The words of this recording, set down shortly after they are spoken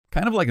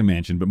Kind of like a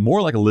mansion, but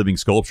more like a living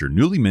sculpture,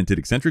 newly minted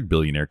eccentric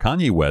billionaire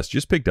Kanye West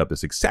just picked up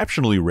this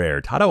exceptionally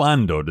rare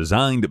Tatuando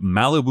designed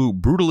Malibu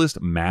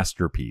Brutalist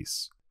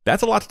masterpiece.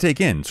 That's a lot to take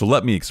in, so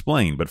let me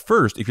explain. But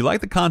first, if you like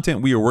the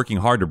content we are working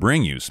hard to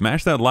bring you,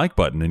 smash that like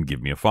button and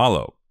give me a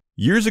follow.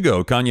 Years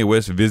ago, Kanye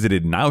West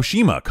visited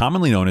Naoshima,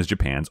 commonly known as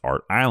Japan's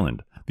Art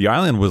Island. The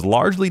island was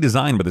largely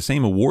designed by the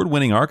same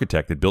award-winning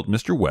architect that built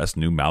Mr. West's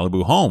new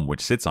Malibu home,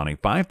 which sits on a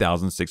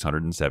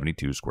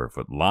 5,672 square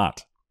foot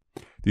lot.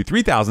 The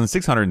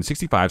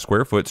 3,665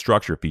 square foot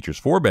structure features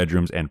 4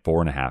 bedrooms and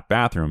 4.5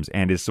 bathrooms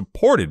and is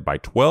supported by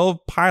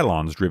 12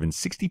 pylons driven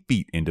 60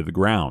 feet into the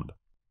ground.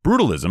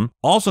 Brutalism,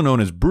 also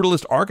known as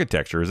Brutalist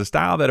architecture, is a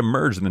style that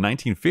emerged in the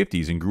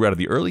 1950s and grew out of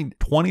the early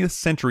 20th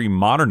century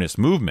modernist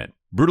movement.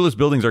 Brutalist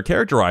buildings are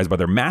characterized by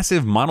their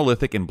massive,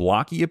 monolithic, and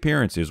blocky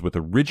appearances with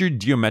a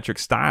rigid geometric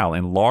style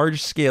and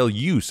large-scale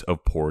use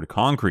of poured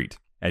concrete.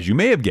 As you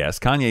may have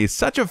guessed, Kanye is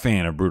such a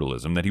fan of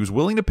Brutalism that he was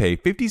willing to pay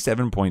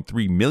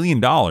 $57.3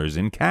 million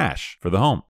in cash for the home.